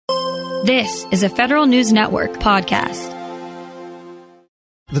This is a Federal News Network podcast.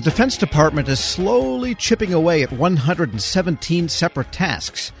 The Defense Department is slowly chipping away at 117 separate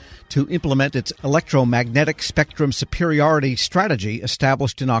tasks to implement its electromagnetic spectrum superiority strategy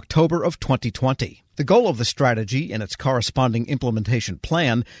established in October of 2020. The goal of the strategy and its corresponding implementation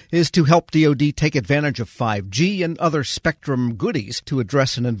plan is to help DoD take advantage of 5G and other spectrum goodies to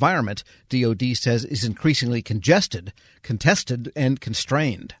address an environment DoD says is increasingly congested, contested, and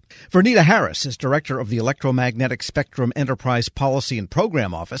constrained. Vernita Harris is director of the Electromagnetic Spectrum Enterprise Policy and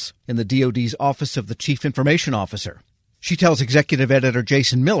Program Office in the DoD's Office of the Chief Information Officer. She tells executive editor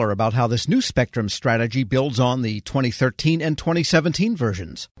Jason Miller about how this new spectrum strategy builds on the 2013 and 2017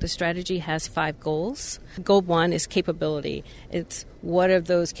 versions. The strategy has 5 goals. Goal 1 is capability. It's what are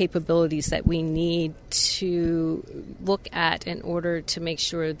those capabilities that we need to look at in order to make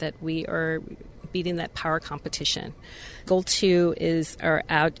sure that we are beating that power competition. Goal 2 is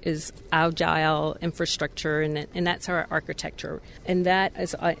agile infrastructure, and that's our architecture. And that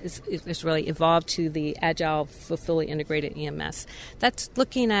is really evolved to the agile, fully integrated EMS. That's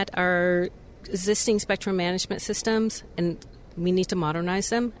looking at our existing spectrum management systems, and we need to modernize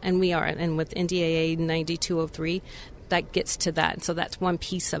them, and we are. And with NDAA 9203, that gets to that. So that's one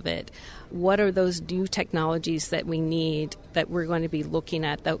piece of it. What are those new technologies that we need that we're going to be looking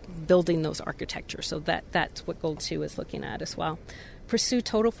at, building those architectures? So that's what Goal 2 is looking at as well. Pursue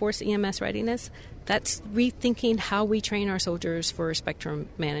total force EMS readiness. That's rethinking how we train our soldiers for spectrum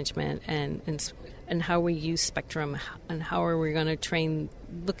management and how we use spectrum, and how are we going to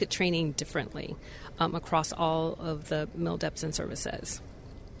look at training differently across all of the MILDEPs and services.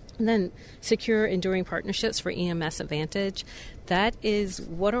 And then secure enduring partnerships for EMS advantage. That is,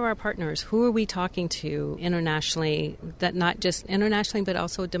 what are our partners? Who are we talking to internationally? That not just internationally, but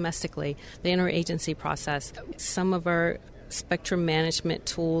also domestically. The interagency process. Some of our spectrum management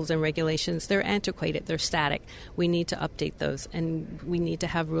tools and regulations, they're antiquated, they're static. We need to update those, and we need to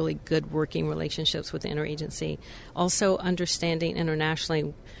have really good working relationships with the interagency. Also, understanding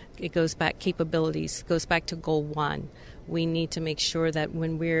internationally, it goes back capabilities, goes back to Goal 1. We need to make sure that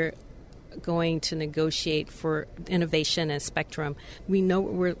when we're going to negotiate for innovation and spectrum, we know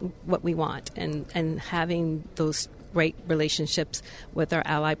what we want, and having those right relationships with our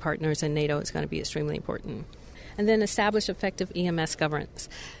ally partners and NATO is going to be extremely important. And then establish effective EMS governance.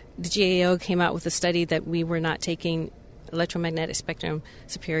 The GAO came out with a study that we were not taking electromagnetic spectrum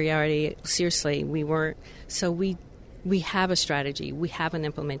superiority seriously. We weren't. So we have a strategy, we have an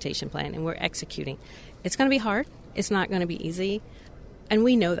implementation plan, and we're executing. It's going to be hard. It's not going to be easy, and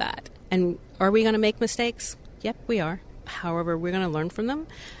we know that. And are we going to make mistakes? Yep, we are. However, we're going to learn from them,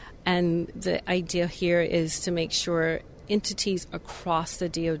 and the idea here is to make sure entities across the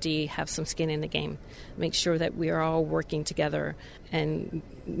DoD have some skin in the game, make sure that we are all working together and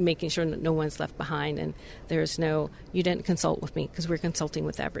making sure that no one's left behind, and there's no, you didn't consult with me, because we're consulting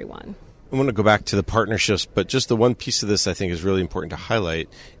with everyone. I want to go back to the partnerships, but just the one piece of this I think is really important to highlight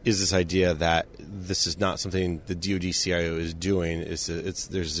is this idea that this is not something the DoD CIO is doing. There's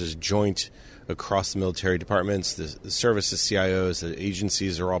this joint across the military departments, the services CIOs, the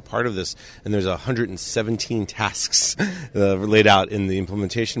agencies are all part of this, and there's 117 tasks laid out in the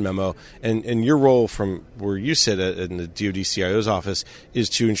implementation memo. And your role from where you sit in the DoD CIO's office is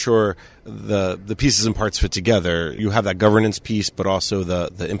to ensure the pieces and parts fit together. You have that governance piece, but also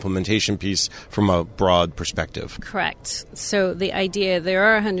the implementation piece from a broad perspective. Correct. So the idea, there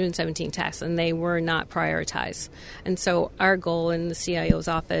are 117 tasks, and they were not prioritized. And so our goal in the CIO's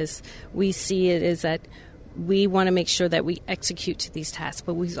office, we see it is that we want to make sure that we execute to these tasks,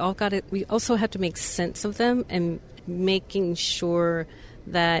 but we also have to make sense of them, and making sure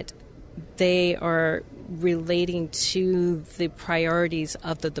that they are relating to the priorities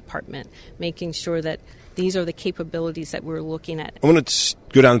of the department, making sure that these are the capabilities that we're looking at. I want to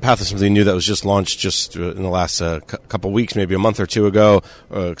go down the path of something new that was just launched just in the last couple of weeks, maybe a month or two ago,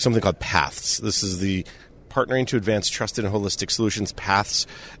 something called PATHS. This is the Partnering to Advance Trusted and Holistic Solutions, PATHS.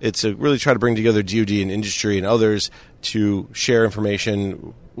 It's really try to bring together DoD and industry and others to share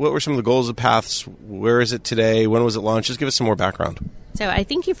information. What were some of the goals of PATHS? Where is it today? When was it launched? Just give us some more background. So I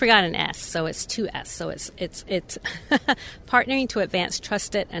think you forgot an S, so it's 2S. So it's Partnering to Advance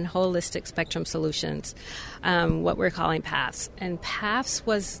Trusted and Holistic Spectrum Solutions, what we're calling PATHS. And PATHS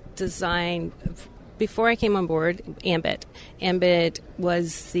was designed before I came on board, Ambit. Ambit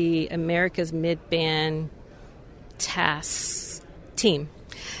was the America's Mid-Band Task Team.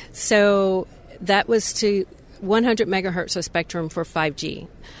 So that was to 100 megahertz of spectrum for 5G.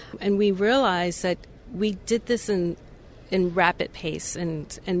 And we realized that we did this in rapid pace,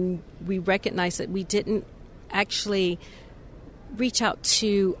 and we recognized that we didn't actually reach out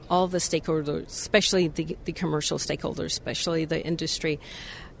to all the stakeholders, especially the commercial stakeholders, especially the industry.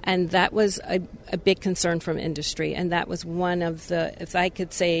 And that was a big concern from industry. And that was one of the, if I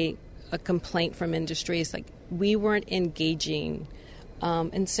could say, a complaint from industry is like we weren't engaging.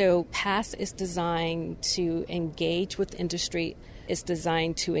 And so PASS is designed to engage with industry. It's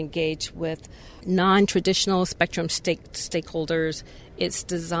designed to engage with non-traditional spectrum stakeholders. It's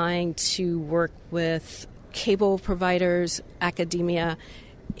designed to work with cable providers, academia.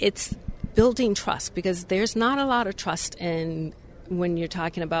 It's building trust because there's not a lot of trust in when you're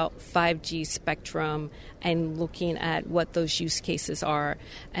talking about 5G spectrum and looking at what those use cases are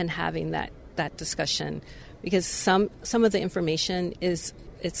and having that discussion, because some of the information it's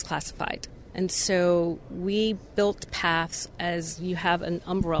classified. And so we built PASS as you have an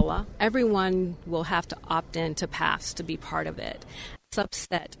umbrella. Everyone will have to opt in to PASS to be part of it.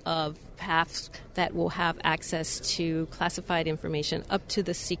 Subset of PASS that will have access to classified information up to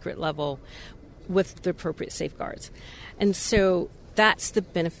the secret level with the appropriate safeguards. And so that's the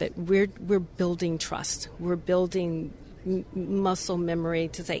benefit. We're building trust. We're building muscle memory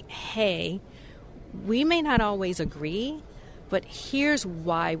to say, hey, we may not always agree, but here's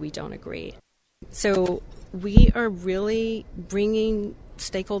why we don't agree. So we are really bringing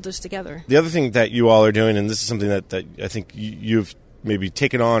stakeholders together. The other thing that you all are doing, and this is something that I think you've maybe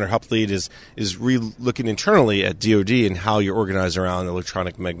taken on or helped lead, is looking internally at DoD and how you're organized around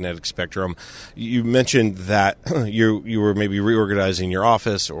electronic magnetic spectrum. You mentioned that you were maybe reorganizing your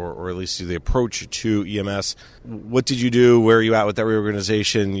office or at least the approach to EMS. What did you do? Where are you at with that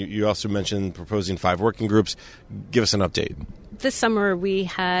reorganization? You also mentioned proposing 5 working groups. Give us an update. This summer we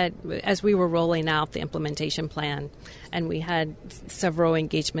had, as we were rolling out the implementation plan, and we had several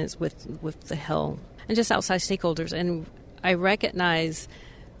engagements with the Hill and just outside stakeholders, and I recognize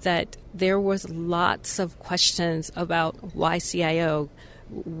that there was lots of questions about why CIO,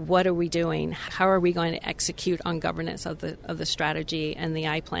 what are we doing, how are we going to execute on governance of the strategy and the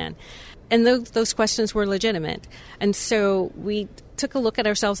I-plan, and those questions were legitimate. And so we took a look at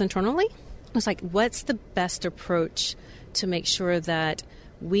ourselves internally. It was like, what's the best approach to make sure that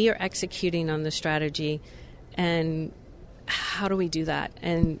we are executing on the strategy, and how do we do that?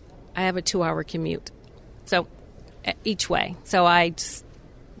 And I have a 2-hour commute, so each way. So I just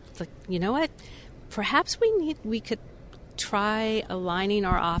like, you know what? Perhaps we could try aligning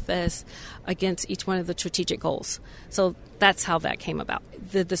our office against each one of the strategic goals. So that's how that came about.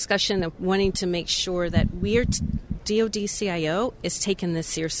 The discussion of wanting to make sure that DoD CIO is taking this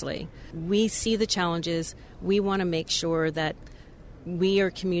seriously. We see the challenges. We want to make sure that we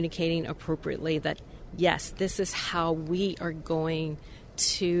are communicating appropriately, that yes, this is how we are going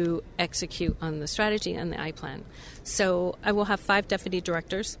to execute on the strategy and the I-plan. So I will have 5 deputy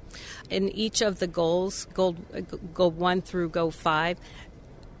directors. In each of the goals, goal 1 through goal 5,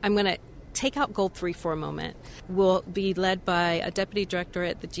 I'm going to take out goal 3 for a moment. We'll be led by a deputy director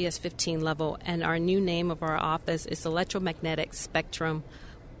at the GS-15 level, and our new name of our office is Electromagnetic Spectrum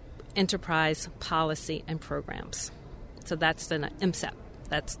Enterprise Policy and Programs. So that's the MSEP.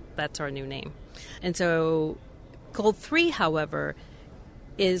 That's our new name. And so goal 3, however,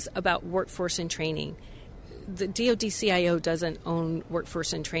 is about workforce and training. The DoD CIO doesn't own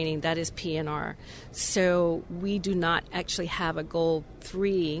workforce and training. That is P&R. So we do not actually have a goal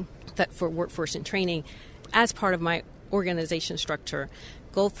 3 that for workforce and training as part of my organization structure.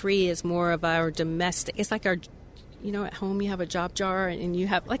 Goal 3 is more of our domestic. It's like our, at home you have a job jar and you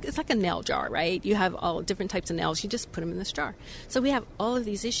have it's like a nail jar, right? You have all different types of nails. You just put them in this jar. So we have all of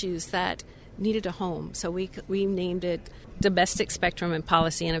these issues that needed a home. So we named it Domestic Spectrum and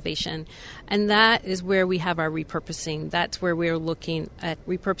Policy Innovation. And that is where we have our repurposing. That's where we're looking at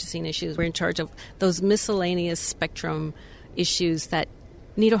repurposing issues. We're in charge of those miscellaneous spectrum issues that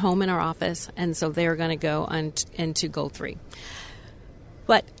need a home in our office. And so they're going to go into goal 3.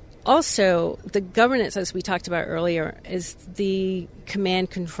 But also, the governance, as we talked about earlier, is the Command,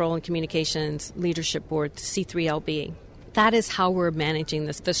 Control, and Communications Leadership Board, C3LB. That is how we're managing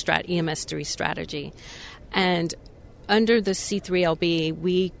the EMS3 strategy. And under the C3LB,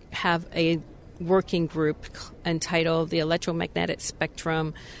 we have a working group entitled the Electromagnetic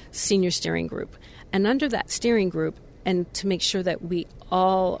Spectrum Senior Steering Group. And under that steering group, and to make sure that we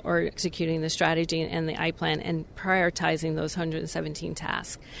all are executing the strategy and the I-plan and prioritizing those 117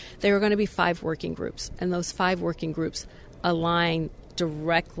 tasks, there are going to be 5 working groups. And those 5 working groups align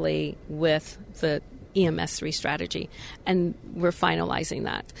directly with the EMS3 strategy, and we're finalizing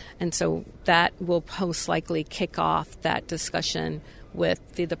that. And so that will most likely kick off that discussion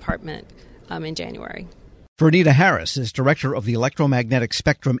with the department in January. Vernita Harris is director of the Electromagnetic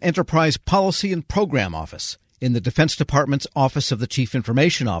Spectrum Enterprise Policy and Program Office. in the Defense Department's Office of the Chief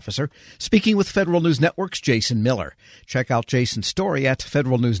Information Officer, speaking with Federal News Network's Jason Miller. Check out Jason's story at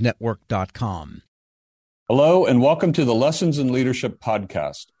federalnewsnetwork.com. Hello, and welcome to the Lessons in Leadership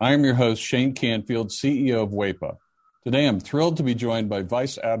podcast. I am your host, Shane Canfield, CEO of WEPA. Today, I'm thrilled to be joined by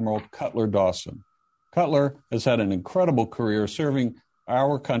Vice Admiral Cutler Dawson. Cutler has had an incredible career serving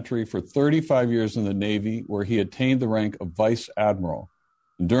our country for 35 years in the Navy, where he attained the rank of Vice Admiral.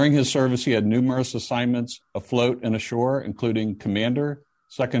 And during his service, he had numerous assignments afloat and ashore, including Commander,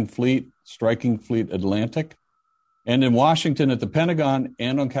 2nd Fleet, Striking Fleet Atlantic, and in Washington at the Pentagon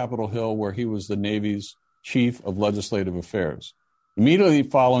and on Capitol Hill, where he was the Navy's Chief of Legislative Affairs. Immediately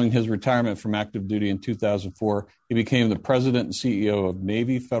following his retirement from active duty in 2004, he became the president and CEO of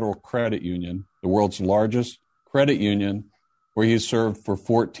Navy Federal Credit Union, the world's largest credit union, where he served for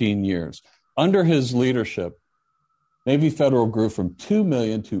 14 years. Under his leadership, Navy Federal grew from 2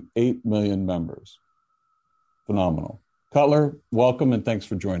 million to 8 million members. Phenomenal. Cutler, welcome and thanks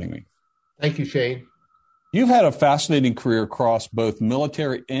for joining me. Thank you, Shane. You've had a fascinating career across both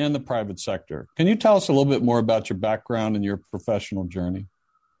military and the private sector. Can you tell us a little bit more about your background and your professional journey?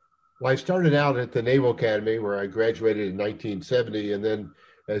 Well, I started out at the Naval Academy, where I graduated in 1970, and then,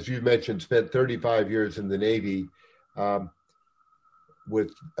 as you mentioned, spent 35 years in the Navy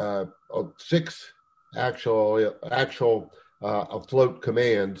with 6 actual afloat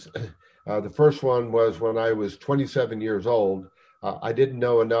commands. The first one was when I was 27 years old. I didn't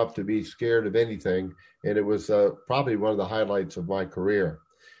know enough to be scared of anything, and it was probably one of the highlights of my career.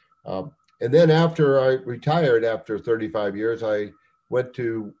 And then after I retired, after 35 years, I went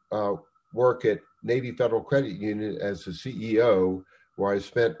to work at Navy Federal Credit Union as the CEO, where I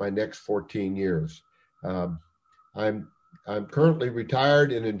spent my next 14 years. I'm currently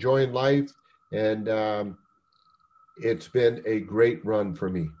retired and enjoying life, and it's been a great run for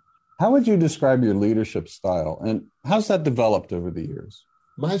me. How would you describe your leadership style, and how's that developed over the years?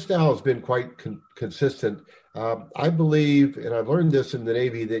 My style has been quite consistent. I believe, and I've learned this in the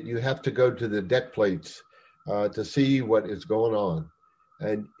Navy, that you have to go to the deck plates to see what is going on.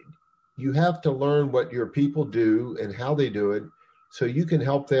 And you have to learn what your people do and how they do it, so you can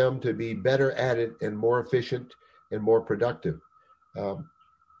help them to be better at it and more efficient and more productive.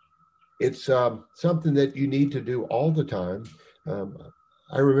 It's something that you need to do all the time.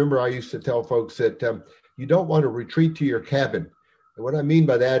 I remember I used to tell folks that you don't want to retreat to your cabin. And what I mean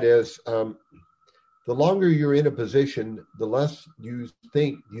by that is the longer you're in a position, the less you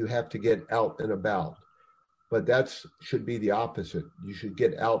think you have to get out and about. But that should be the opposite. You should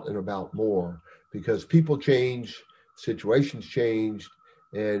get out and about more, because people change, situations change,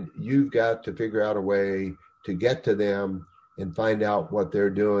 and you've got to figure out a way to get to them and find out what they're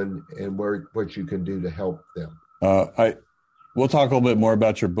doing and what you can do to help them. We'll talk a little bit more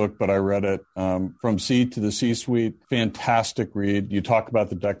about your book, but I read it, From Sea to the C-Suite. Fantastic read. You talk about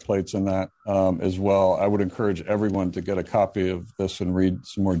the deck plates in that as well. I would encourage everyone to get a copy of this and read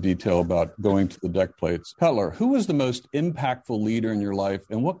some more detail about going to the deck plates. Cutler, who was the most impactful leader in your life,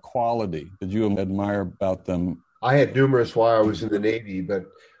 and what quality did you admire about them? I had numerous while I was in the Navy, but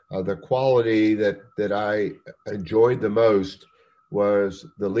the quality that I enjoyed the most was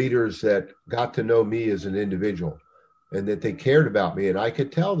the leaders that got to know me as an individual, and that they cared about me. And I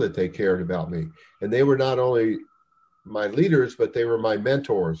could tell that they cared about me. And they were not only my leaders, but they were my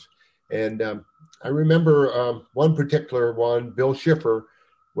mentors. And I remember one particular one, Bill Schiffer,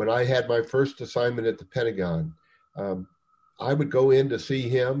 when I had my first assignment at the Pentagon. I would go in to see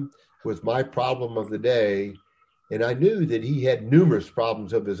him with my problem of the day. And I knew that he had numerous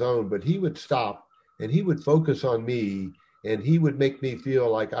problems of his own, but he would stop and he would focus on me, and he would make me feel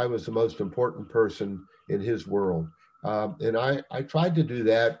like I was the most important person in his world. And I tried to do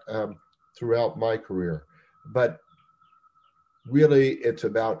that throughout my career. But really, it's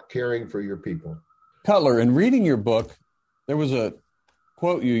about caring for your people. Cutler, in reading your book, there was a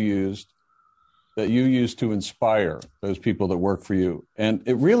quote you used to inspire those people that work for you. And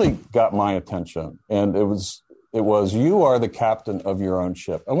it really got my attention. And it was, you are the captain of your own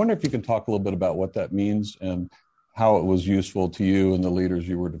ship. I wonder if you can talk a little bit about what that means and how it was useful to you and the leaders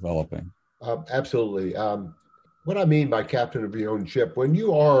you were developing. Absolutely. What I mean by captain of your own ship, when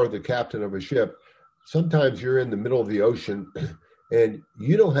you are the captain of a ship, sometimes you're in the middle of the ocean and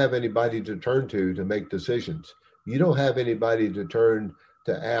you don't have anybody to turn to make decisions. You don't have anybody to turn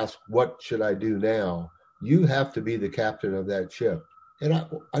to ask, what should I do now? You have to be the captain of that ship. And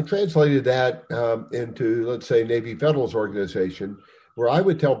I translated that into, let's say, Navy Federal's organization, where I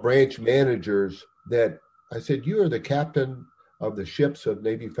would tell branch managers that I said, you are the captain of the ships of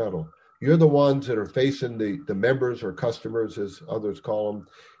Navy Federal. You're the ones that are facing the members or customers, as others call them,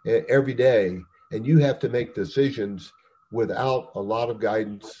 every day. and you have to make decisions without a lot of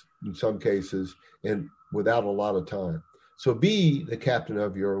guidance in some cases and without a lot of time. So be the captain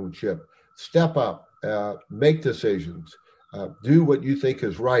of your own ship. Step up, make decisions, do what you think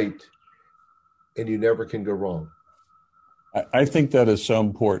is right, and you never can go wrong. I think that is so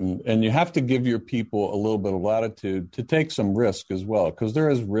important. And you have to give your people a little bit of latitude to take some risk as well, because there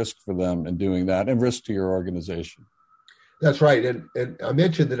is risk for them in doing that and risk to your organization. That's right. And I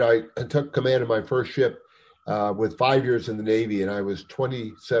mentioned that I took command of my first ship with 5 years in the Navy, and I was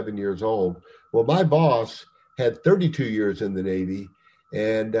 27 years old. Well, my boss had 32 years in the Navy,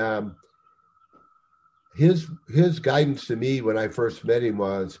 and his guidance to me when I first met him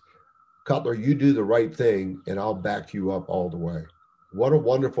was, Cutler, you do the right thing, and I'll back you up all the way. What a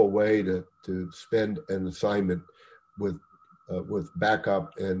wonderful way to spend an assignment with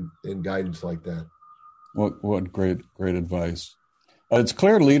backup and guidance like that. What great advice. It's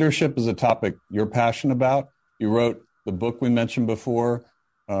clear leadership is a topic you're passionate about. You wrote the book we mentioned before,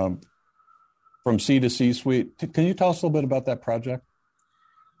 From C to C-Suite. Can you tell us a little bit about that project?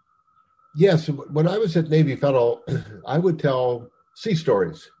 Yes. When I was at Navy Federal, I would tell sea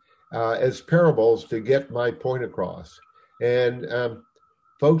stories as parables to get my point across. And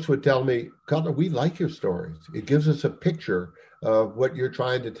folks would tell me, Cutler, we like your stories. It gives us a picture of what you're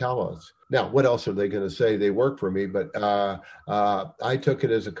trying to tell us. Now, what else are they going to say? They work for me, but I took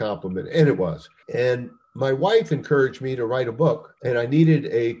it as a compliment, and it was. And my wife encouraged me to write a book, and I needed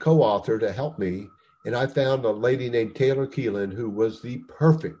a co-author to help me. And I found a lady named Taylor Keelan, who was the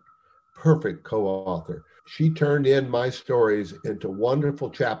perfect co-author. She turned in my stories into wonderful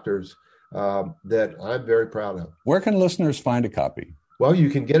chapters that I'm very proud of. Where can listeners find a copy? Well, you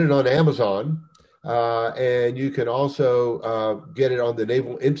can get it on Amazon, and you can also get it on the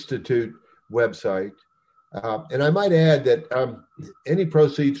Naval Institute website. And I might add that any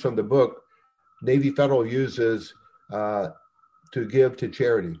proceeds from the book, Navy Federal uses to give to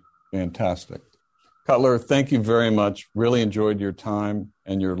charity. Fantastic. Cutler, thank you very much. Really enjoyed your time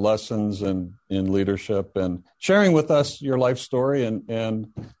and your lessons in leadership and sharing with us your life story. And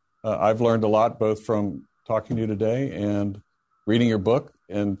I've learned a lot, both from talking to you today and reading your book.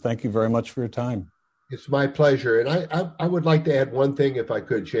 And thank you very much for your time. It's my pleasure. And I would like to add one thing, if I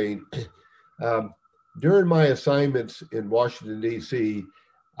could, Shane. During my assignments in Washington, D.C.,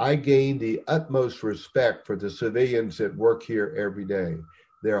 I gained the utmost respect for the civilians that work here every day.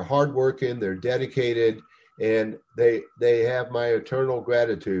 They're hardworking, they're dedicated, and they have my eternal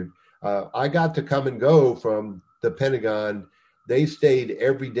gratitude. I got to come and go from the Pentagon. They stayed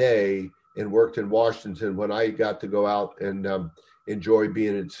every day and worked in Washington when I got to go out and enjoy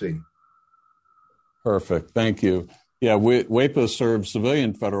being at sea. Perfect. Thank you. Yeah, WEPA serves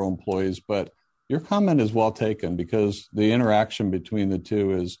civilian federal employees, but your comment is well taken because the interaction between the two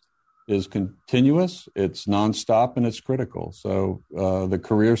is continuous, it's nonstop, and it's critical. So the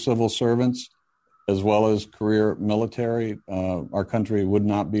career civil servants, as well as career military, our country would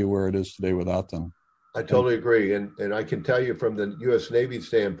not be where it is today without them. I totally agree. And I can tell you from the U.S. Navy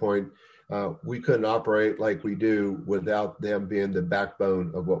standpoint, we couldn't operate like we do without them being the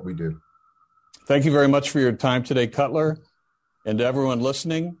backbone of what we do. Thank you very much for your time today, Cutler. And to everyone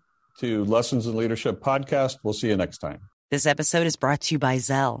listening to Lessons in Leadership podcast, we'll see you next time. This episode is brought to you by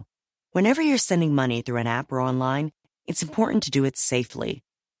Zelle. Whenever you're sending money through an app or online, it's important to do it safely.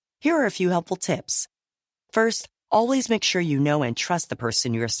 Here are a few helpful tips. First, always make sure you know and trust the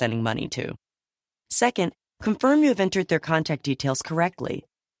person you are sending money to. Second, confirm you have entered their contact details correctly.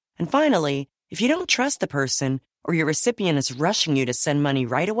 And finally, if you don't trust the person or your recipient is rushing you to send money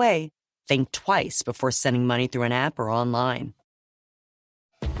right away, think twice before sending money through an app or online.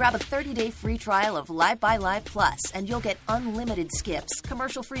 Grab a 30-day free trial of Live by Live Plus, and you'll get unlimited skips,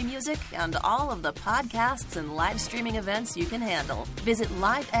 commercial-free music, and all of the podcasts and live streaming events you can handle. Visit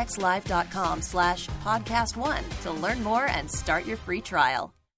livexlive.com/podcast1 to learn more and start your free trial.